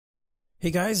Hey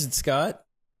guys, it's Scott.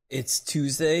 It's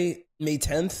Tuesday, May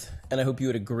 10th, and I hope you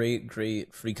had a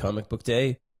great free comic book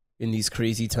day in these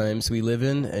crazy times we live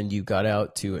in, and you got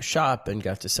out to a shop and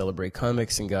got to celebrate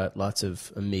comics and got lots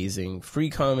of amazing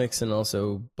free comics and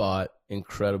also bought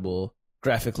incredible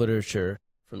graphic literature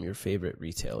from your favorite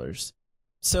retailers.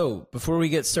 So, before we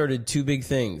get started, two big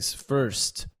things.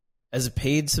 First, as a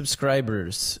paid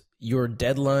subscribers, your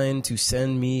deadline to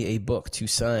send me a book to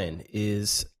sign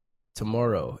is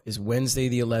tomorrow, is Wednesday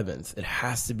the 11th. It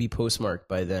has to be postmarked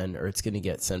by then or it's going to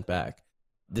get sent back.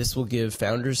 This will give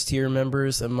Founders Tier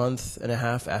members a month and a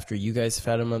half after you guys have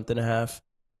had a month and a half,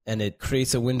 and it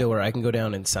creates a window where I can go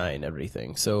down and sign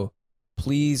everything. So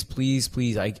please,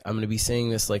 I'm going to be saying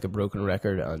this like a broken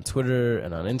record on Twitter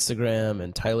and on Instagram,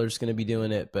 and Tyler's going to be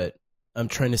doing it, but I'm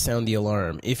trying to sound the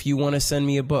alarm. If you want to send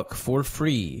me a book for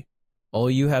free, all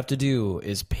you have to do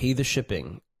is pay the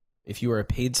shipping. If you are a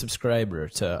paid subscriber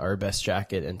to Our Best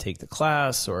Jacket and take the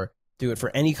class, or do it for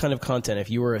any kind of content,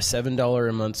 if you are a $7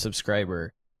 a month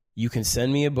subscriber, you can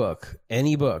send me a book,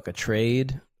 any book, a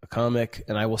trade, a comic,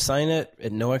 and I will sign it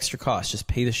at no extra cost. Just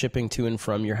pay the shipping to and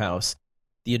from your house.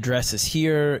 The address is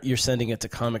here. You're sending it to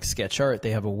Comic Sketch Art.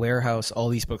 They have a warehouse. All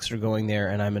these books are going there,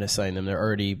 and I'm going to sign them. There are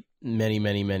already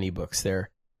many books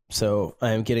there. So I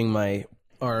am getting my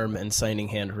arm and signing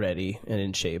hand ready and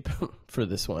in shape for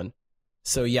this one.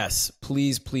 So yes,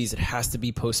 please, it has to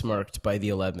be postmarked by the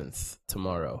 11th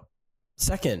tomorrow.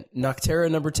 Second, Noctera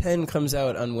number 10 comes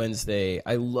out on Wednesday.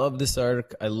 I love this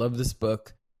arc. I love this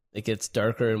book. It gets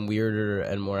darker and weirder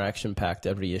and more action-packed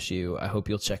every issue. I hope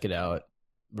you'll check it out.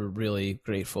 We're really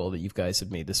grateful that you guys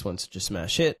have made this one such a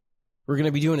smash hit. We're going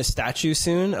to be doing a statue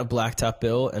soon of Blacktop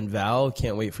Bill and Val.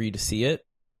 Can't wait for you to see it.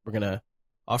 We're going to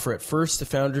offer it first to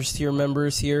Founders Tier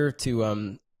members here,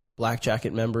 to Black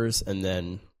Jacket members, and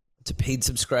then to paid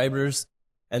subscribers,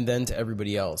 and then to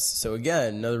everybody else. So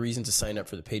again, another reason to sign up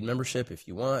for the paid membership if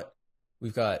you want.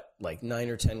 We've got like 9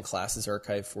 or 10 classes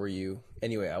archived for you.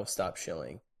 Anyway, I'll stop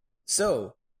shilling.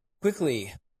 So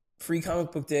quickly, Free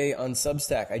Comic Book Day on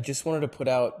Substack. I just wanted to put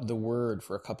out the word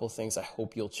for a couple things I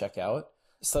hope you'll check out.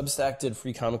 Substack did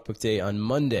Free Comic Book Day on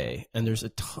Monday, and there's a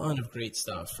ton of great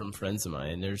stuff from friends of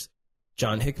mine. There's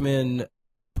John Hickman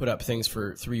put up things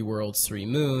for Three Worlds, Three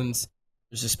Moons.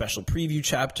 There's a special preview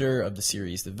chapter of the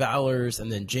series The Valors, and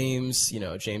then James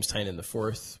Tynan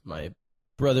IV, my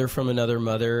brother from another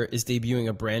mother, is debuting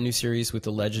a brand new series with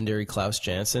the legendary Klaus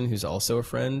Janson, who's also a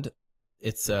friend.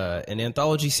 It's an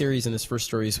anthology series, and this first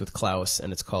story is with Klaus,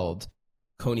 and it's called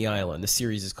Coney Island. The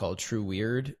series is called True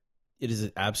Weird. It is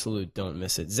an absolute don't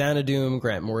miss it. Xanadu,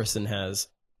 Grant Morrison has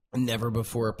a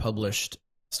never-before-published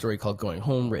story called Going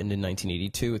Home, written in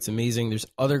 1982. It's amazing. There's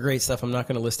other great stuff. I'm not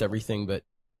going to list everything, but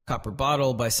Copper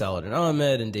Bottle by Saladin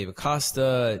Ahmed and Dave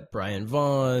Acosta. Brian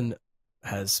Vaughn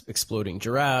has Exploding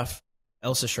Giraffe.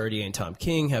 Elsa Chartier and Tom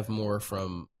King have more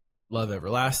from Love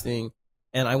Everlasting.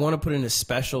 And I want to put in a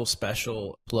special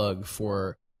plug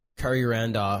for Kari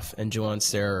Randolph and Joanne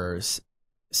Serrer's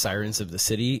Sirens of the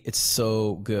City. It's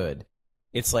so good.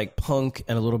 It's like punk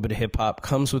and a little bit of hip-hop.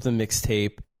 Comes with a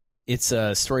mixtape. It's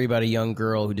a story about a young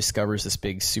girl who discovers this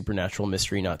big supernatural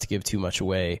mystery, not to give too much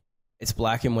away. It's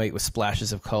black and white with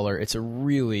splashes of color. It's a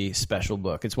really special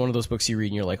book. It's one of those books you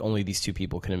read and you're like, only these two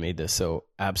people could have made this. So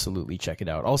absolutely check it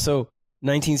out. Also,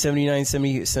 1979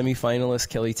 semi-finalist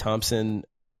Kelly Thompson,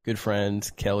 good friend.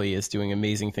 Kelly is doing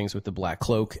amazing things with The Black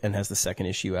Cloak and has the second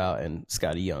issue out. And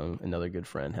Scotty Young, another good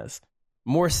friend, has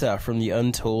more stuff from the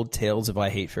Untold Tales of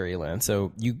I Hate Fairyland.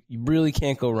 So you really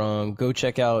can't go wrong. Go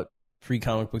check out Free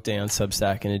Comic Book Day on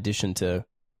Substack, in addition to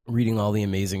reading all the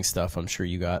amazing stuff I'm sure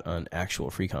you got on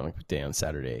actual Free Comic Book Day on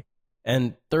Saturday.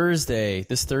 And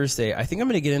this Thursday, I think I'm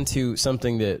going to get into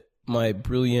something that my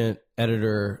brilliant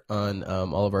editor on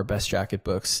all of our Best Jacket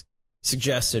books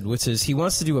suggested, which is he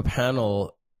wants to do a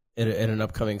panel at an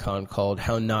upcoming con called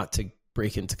How Not to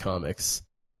Break Into Comics.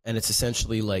 And it's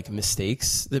essentially like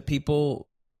mistakes that people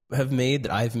have made,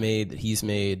 that I've made, that he's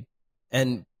made.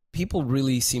 And people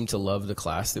really seem to love the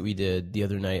class that we did the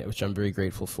other night, which I'm very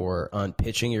grateful for, on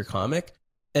pitching your comic.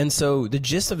 And so the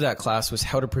gist of that class was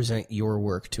how to present your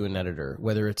work to an editor,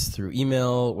 whether it's through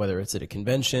email, whether it's at a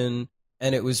convention.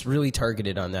 And it was really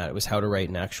targeted on that. It was how to write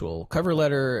an actual cover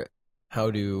letter,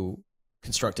 how to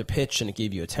construct a pitch, and it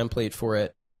gave you a template for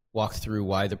it, walked through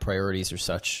why the priorities are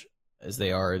such as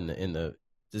they are in the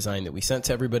design that we sent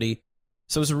to everybody.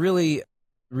 So it was a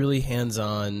really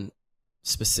hands-on,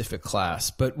 specific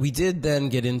class. But we did then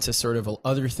get into sort of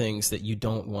other things that you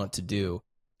don't want to do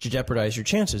to jeopardize your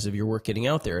chances of your work getting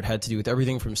out there. It had to do with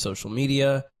everything from social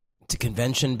media to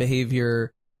convention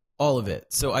behavior, all of it.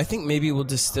 So I think maybe we'll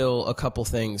distill a couple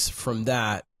things from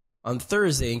that on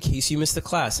Thursday in case you missed the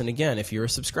class. And again, if you're a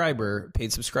subscriber,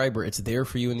 paid subscriber, it's there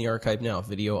for you in the archive now,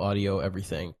 video, audio,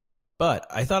 everything. But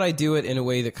I thought I'd do it in a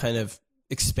way that kind of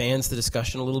expands the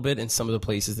discussion a little bit in some of the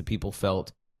places that people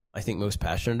felt, I think, most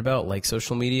passionate about, like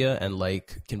social media and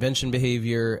like convention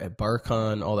behavior at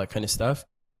BarCon, all that kind of stuff.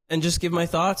 And just give my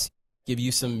thoughts, give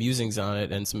you some musings on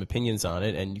it and some opinions on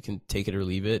it, and you can take it or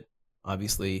leave it.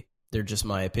 Obviously, they're just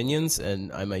my opinions,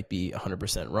 and I might be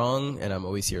 100% wrong, and I'm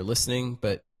always here listening.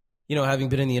 But, you know, having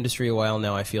been in the industry a while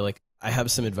now, I feel like I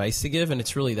have some advice to give, and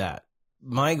it's really that.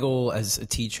 My goal as a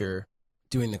teacher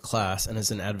doing the class and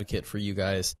as an advocate for you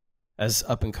guys as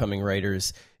up-and-coming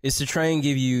writers is to try and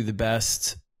give you the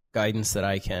best guidance that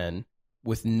I can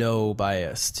with no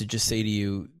bias, to just say to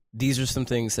you, these are some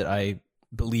things that I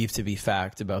believe to be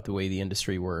fact about the way the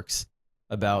industry works,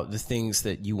 about the things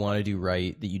that you want to do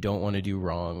right, that you don't want to do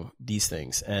wrong, these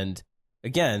things. And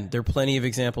again, there are plenty of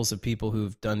examples of people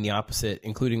who've done the opposite,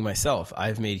 including myself.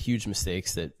 I've made huge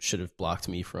mistakes that should have blocked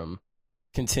me from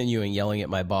continuing yelling at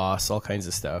my boss, all kinds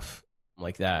of stuff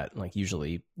like that. Like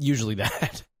usually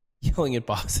that, yelling at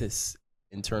bosses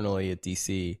internally at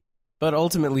DC. But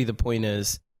ultimately the point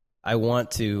is I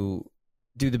want to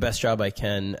do the best job I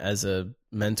can as a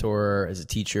mentor, as a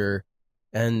teacher,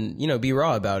 and, you know, be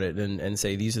raw about it and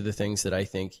say, these are the things that I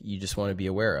think you just want to be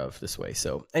aware of this way.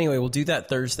 So anyway, we'll do that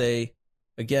Thursday.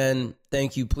 Again,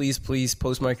 thank you. Please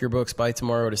postmark your books by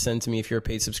tomorrow to send to me if you're a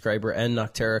paid subscriber. And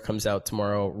Nocterra comes out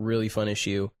tomorrow. Really fun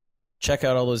issue. Check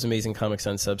out all those amazing comics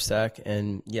on Substack.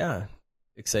 And yeah,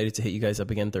 excited to hit you guys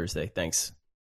up again Thursday. Thanks.